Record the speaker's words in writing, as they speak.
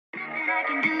I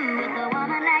can do with a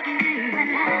woman like you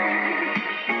tonight.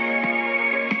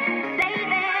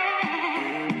 Baby,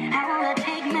 I wanna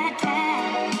take my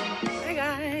time. Hi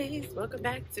guys, welcome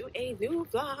back to a new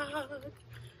vlog.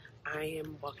 I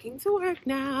am walking to work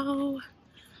now.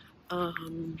 I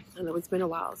know it's been a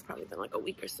while. It's probably been like a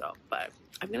week or so, but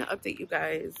I'm gonna update you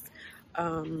guys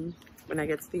when I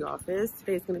get to the office.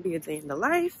 Today's gonna be a day in the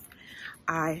life.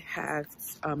 I have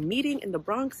a meeting in the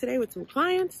Bronx today with some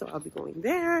clients, so I'll be going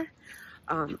there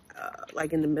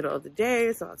like in the middle of the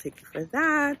day, so I'll take you for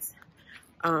that.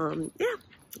 Yeah,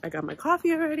 I got my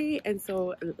coffee already, and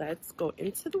so let's go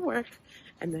into the work,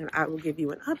 and then I will give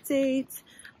you an update,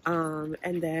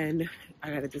 and then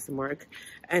I gotta do some work,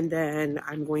 and then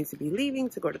I'm going to be leaving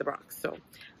to go to the Bronx, so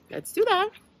let's do that.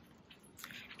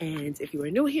 And if you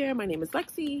are new here, my name is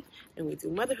Lexy, and we do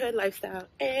motherhood, lifestyle,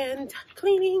 and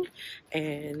cleaning,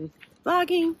 and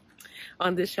vlogging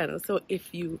on this channel. So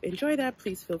if you enjoy that,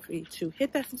 please feel free to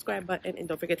hit that subscribe button, and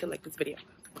don't forget to like this video.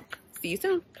 See you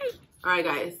soon. Bye. All right,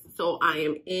 guys, so I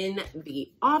am in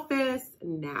the office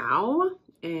now,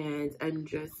 and I'm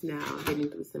just now getting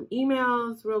through some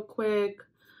emails real quick,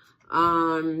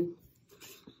 logging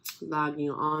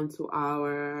on to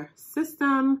our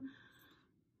system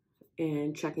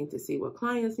and checking to see what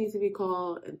clients need to be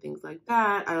called and things like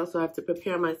that. I also have to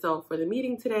prepare myself for the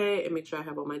meeting today and make sure I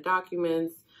have all my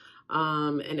documents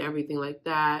and everything like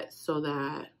that, so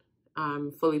that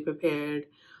I'm fully prepared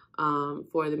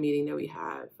for the meeting that we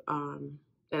have,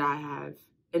 that I have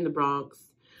in the Bronx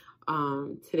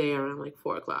today around like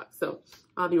 4 o'clock. So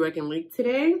I'll be working late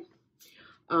today.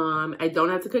 I don't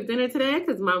have to cook dinner today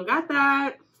because Mom got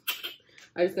that.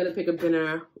 I just gotta pick up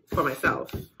dinner for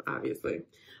myself, obviously.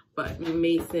 But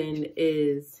Mason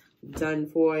is done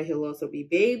for. He'll also be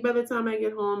bathed by the time I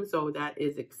get home, so that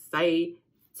is exciting.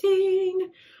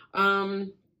 So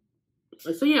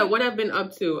yeah, what I've been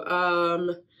up to.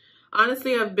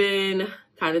 Honestly, I've been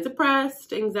kind of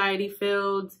depressed, anxiety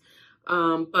filled,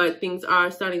 but things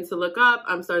are starting to look up.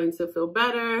 I'm starting to feel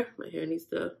better. My hair needs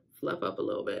to fluff up a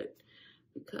little bit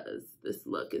because this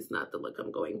look is not the look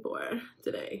I'm going for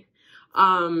today.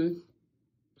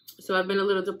 So I've been a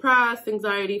little depressed,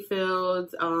 anxiety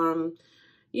filled,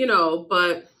 you know,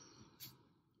 but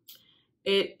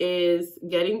it is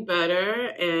getting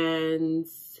better, and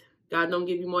God don't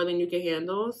give you more than you can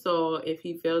handle. So if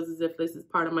he feels as if this is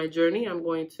part of my journey, I'm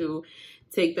going to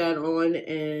take that on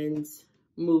and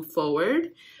move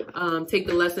forward. Take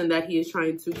the lesson that he is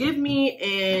trying to give me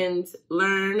and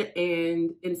learn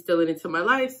and instill it into my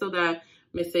life so that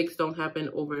mistakes don't happen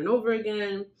over and over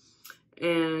again.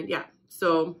 And yeah,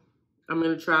 so I'm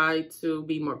going to try to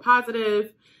be more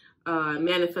positive.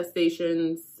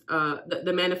 Manifestations,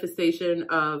 the manifestation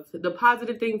of the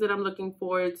positive things that I'm looking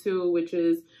forward to, which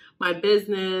is my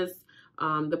business,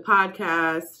 the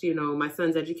podcast, you know, my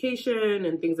son's education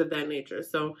and things of that nature.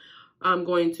 So I'm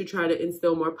going to try to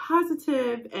instill more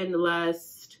positive and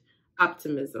less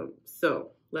optimism.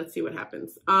 So let's see what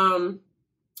happens.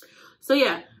 So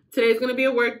yeah, today's going to be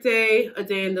a work day, a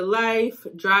day in the life,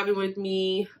 driving with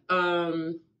me.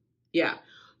 Yeah.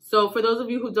 So for those of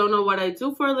you who don't know what I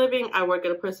do for a living, I work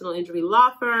at a personal injury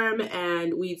law firm,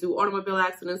 and we do automobile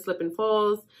accidents, slip and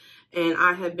falls. And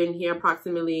I have been here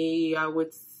approximately, I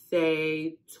would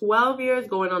say 12 years,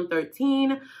 going on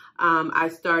 13. I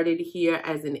started here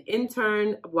as an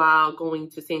intern while going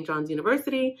to St. John's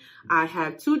University. I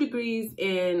have 2 degrees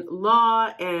in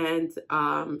law and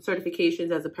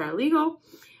certifications as a paralegal.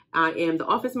 I am the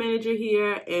office manager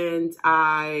here, and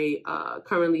I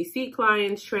currently see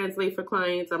clients, translate for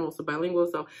clients. I'm also bilingual,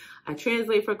 so I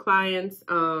translate for clients.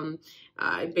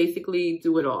 I basically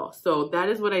do it all. So that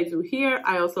is what I do here.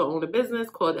 I also own a business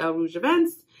called El Rouge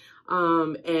Events,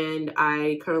 and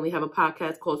I currently have a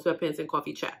podcast called Sweatpants and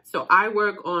Coffee Chat. So I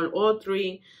work on all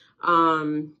 3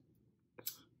 and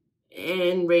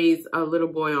raise a little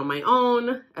boy on my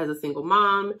own as a single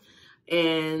mom.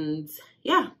 And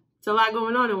yeah, it's a lot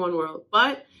going on in one world,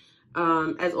 but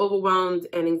as overwhelmed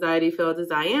and anxiety filled as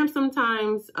I am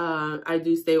sometimes, I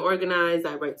do stay organized.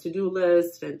 I write to-do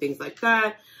lists and things like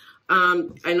that.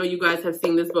 I know you guys have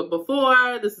seen this book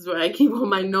before. This is where I keep all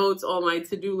my notes, all my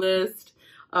to-do list,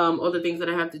 all the things that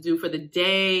I have to do for the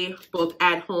day, both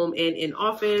at home and in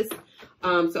office.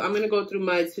 So I'm going to go through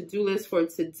my to-do list for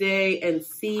today and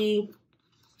see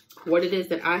what it is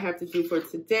that I have to do for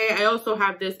today. I also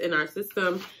have this in our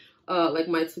system, like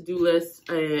my to-do list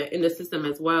in the system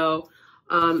as well,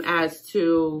 as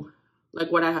to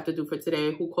like what I have to do for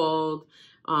today, who called,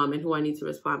 and who I need to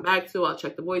respond back to. I'll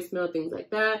check the voicemail, things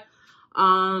like that.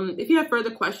 If you have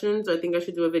further questions, I think I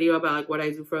should do a video about like what I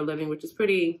do for a living, which is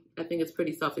I think it's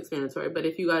pretty self-explanatory. But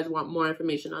if you guys want more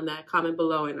information on that, comment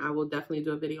below and I will definitely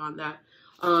do a video on that.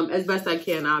 As best I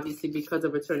can, obviously, because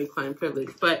of attorney-client privilege.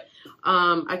 But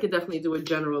I could definitely do a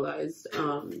generalized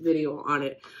video on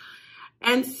it.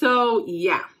 And so,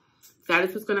 yeah, that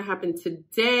is what's going to happen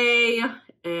today.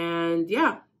 And,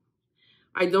 yeah,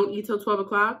 I don't eat till 12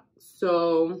 o'clock.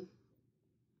 So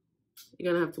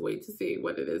you're going to have to wait to see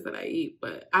what it is that I eat.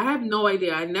 But I have no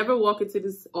idea. I never walk into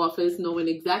this office knowing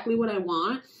exactly what I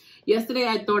want. Yesterday,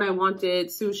 I thought I wanted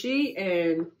sushi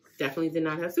and definitely did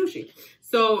not have sushi.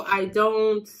 So I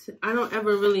don't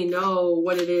ever really know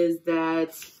what it is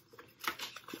that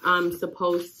I'm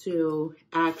supposed to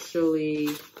actually,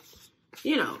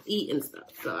 you know, eat and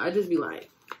stuff. So I just be like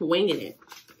winging it.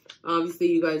 Obviously,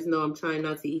 you guys know I'm trying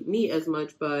not to eat meat as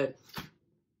much, but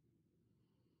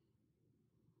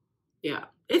yeah,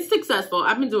 it's successful.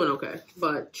 I've been doing okay,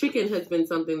 but chicken has been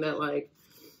something that like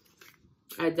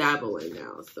I dabble in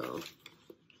now, so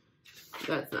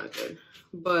that's not good.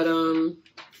 But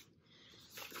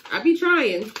I be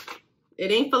trying.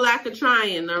 It ain't for lack of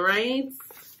trying, all right?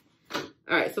 All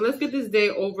right, so let's get this day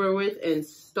over with and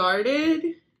started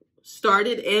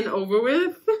and over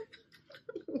with.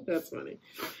 That's funny.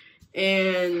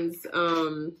 And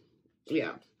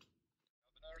yeah.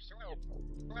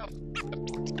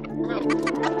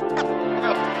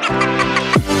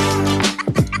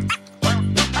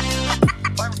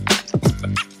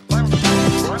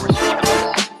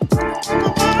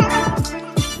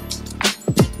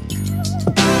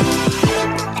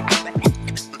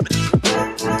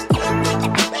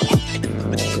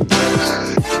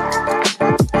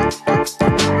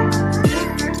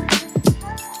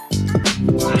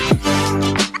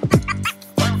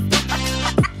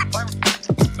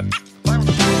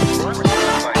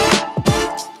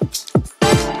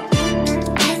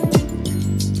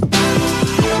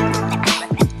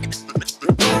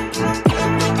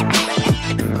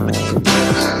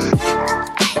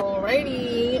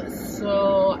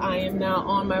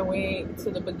 To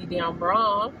the Boogie Down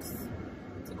Bronx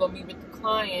to go meet with the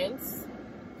clients.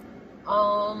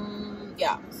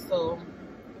 Yeah, so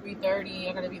 3:30,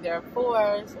 I'm gonna be there at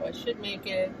 4, so I should make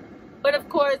it. But of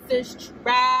course, there's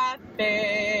traffic.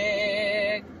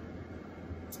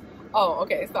 Oh,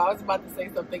 okay, so I was about to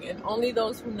say something, and only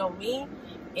those who know me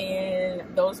and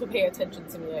those who pay attention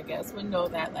to me, I guess, would know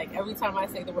that like every time I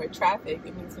say the word traffic,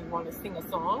 it makes me want to sing a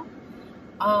song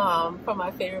from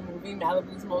my favorite movie,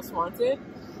 Malibu's Most Wanted.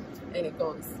 And it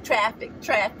goes, traffic,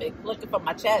 traffic, looking for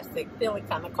my chapstick, feeling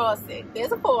kind of caustic.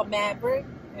 There's a poor Maverick.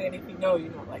 And if you know, you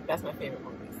know, like, that's my favorite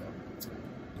movie, so.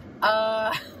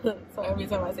 So every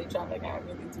time I say traffic, I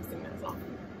really do sing that song.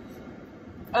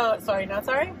 Sorry, not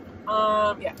sorry.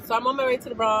 Yeah, so I'm on my way to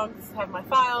the Bronx, have my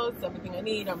files, everything I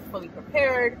need. I'm fully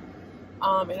prepared.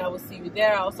 And I will see you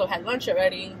there. I also had lunch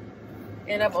already.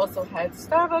 And I've also had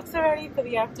Starbucks already for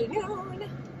the afternoon.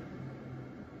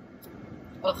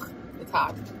 Ugh, it's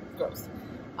hot. Gross.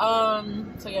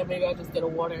 So yeah, maybe I'll just get a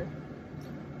water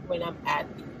when I'm at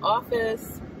the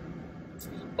office.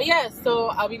 But yeah, so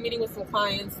I'll be meeting with some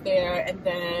clients there and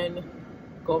then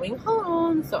going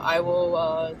home. So I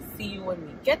will see you when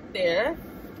we get there,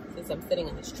 since I'm sitting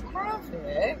in this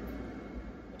traffic,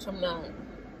 which I'm not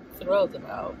thrilled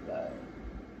about. But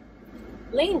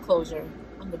lane closure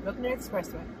on the Brooklyn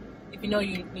Expressway. If you know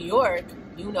New York,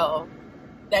 you know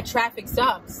that traffic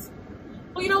sucks.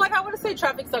 Well, you know what? I want to say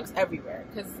traffic sucks everywhere.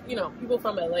 Because, you know, people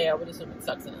from LA, I would assume it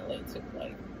sucks in LA too.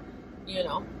 Like, you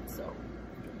know, so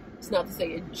it's not to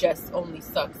say it just only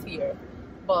sucks here.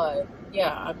 But,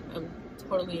 yeah, I'm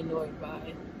totally annoyed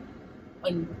by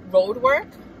road work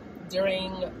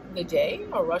during the day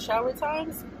or rush hour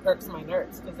times. Irks my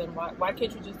nerves. Because then why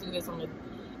can't you just do this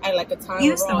at like a time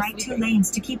Use the right sleeping? 2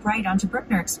 lanes to keep right onto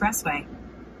Brooklyn Expressway.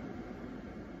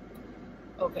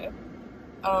 Okay.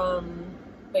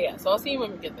 But yeah, so I'll see you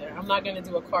when we get there. I'm not going to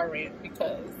do a car rant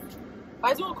because if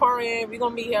I do a car rant, we're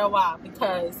going to be here a while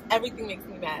because everything makes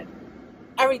me mad.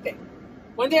 Everything.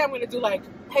 One day I'm going to do like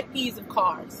pet peeves of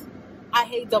cars. I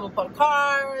hate double parked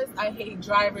cars. I hate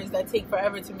drivers that take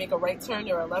forever to make a right turn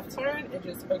or a left turn. It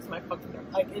just irks my fucking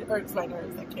nerves. Like, it irks my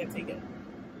nerves. I can't take it.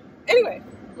 Anyway,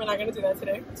 we're not going to do that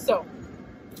today. So,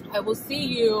 I will see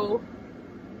you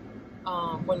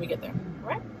when we get there. All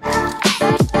right?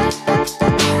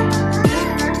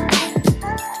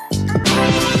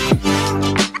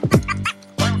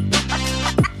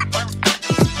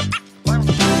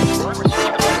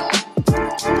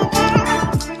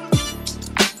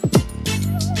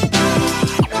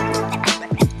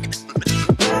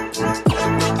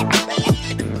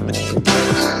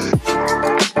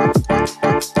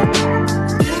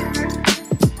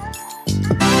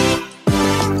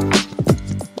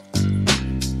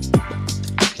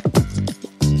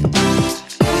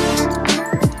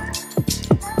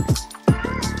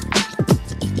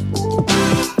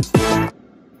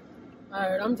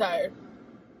 I'm tired.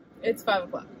 It's 5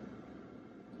 o'clock.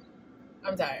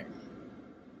 I'm tired.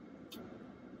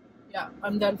 Yeah,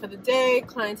 I'm done for the day.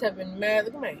 Clients have been mad.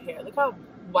 Look at my hair. Look how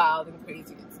wild and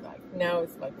crazy it's like. Now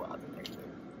it's like wild and crazy.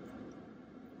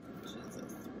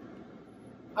 Jesus.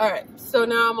 Alright, so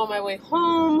now I'm on my way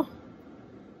home.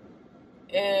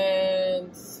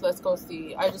 And let's go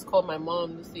see. I just called my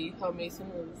mom to see how Mason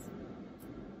is.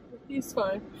 He's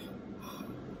fine.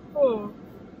 Oh.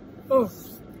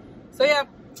 So yeah,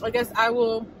 I guess I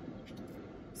will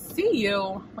see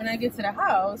you when I get to the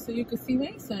house so you can see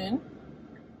Mason.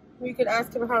 We could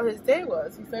ask him how his day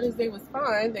was. He said his day was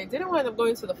fine. They didn't wind up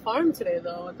going to the farm today,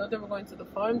 though. I thought they were going to the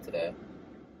farm today.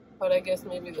 But I guess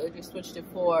maybe they just switched it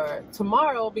for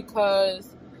tomorrow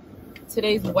because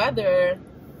today's weather,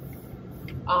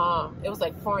 it was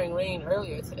like pouring rain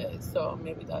earlier today. So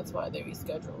maybe that's why they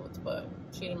rescheduled. But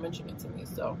she didn't mention it to me.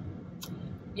 So,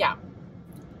 yeah.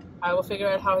 I will figure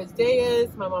out how his day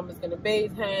is. My mom is going to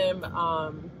bathe him,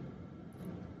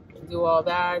 do all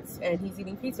that. And he's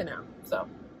eating pizza now. So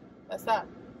that's that.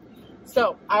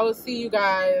 So I will see you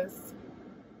guys.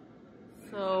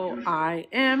 So I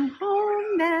am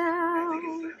home now.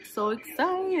 So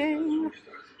exciting.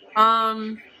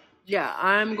 Yeah,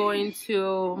 I'm going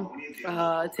to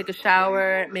take a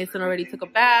shower. Mason already took a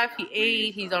bath. He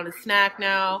ate. He's on a snack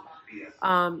now.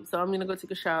 So I'm gonna go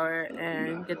take a shower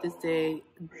and get this day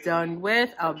done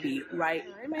with. I'll be right.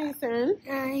 Hi, Mason.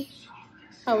 Hi.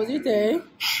 How was your day?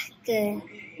 Good.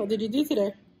 What did you do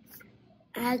today?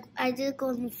 I did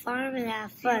go to the farm and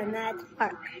have fun at the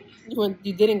park.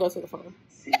 You didn't go to the farm?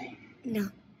 No.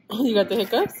 You got the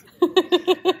hiccups?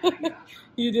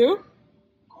 You do?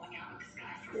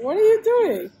 What are you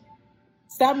doing?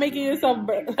 Stop making yourself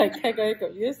like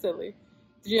hiccup. You're silly.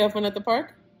 Did you have fun at the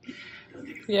park?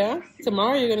 Yeah?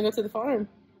 Tomorrow you're going to go to the farm.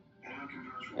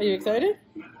 Are you excited?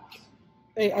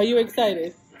 Hey, are you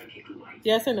excited?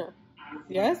 Yes or no?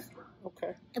 Yes?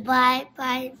 Okay.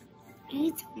 Bye.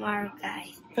 See tomorrow,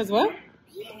 guys. Because what?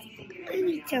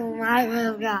 See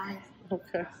tomorrow, guys.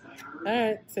 Okay. All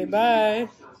right. Say bye.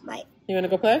 Bye. You want to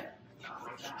go play?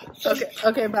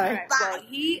 Okay, bye. Bye. Well,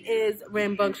 he is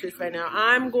rambunctious right now.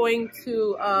 I'm going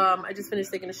to, I just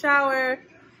finished taking a shower.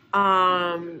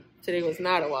 Today was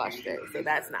not a wash day, so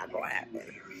that's not going to happen.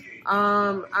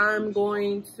 I'm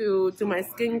going to do my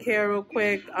skincare real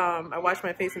quick. I wash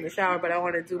my face in the shower, but I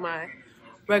want to do my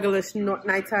regular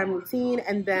nighttime routine,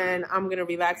 and then I'm going to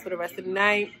relax for the rest of the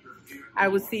night. I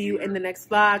will see you in the next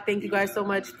vlog. Thank you guys so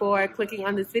much for clicking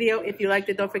on this video. If you liked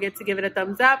it, don't forget to give it a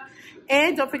thumbs up.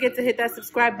 And don't forget to hit that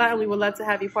subscribe button. We would love to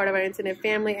have you part of our internet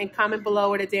family. And comment below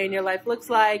what a day in your life looks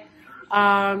like.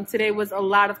 Today was a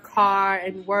lot of car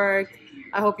and work.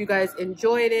 I hope you guys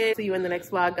enjoyed it. See you in the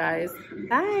next vlog, guys.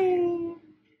 Bye.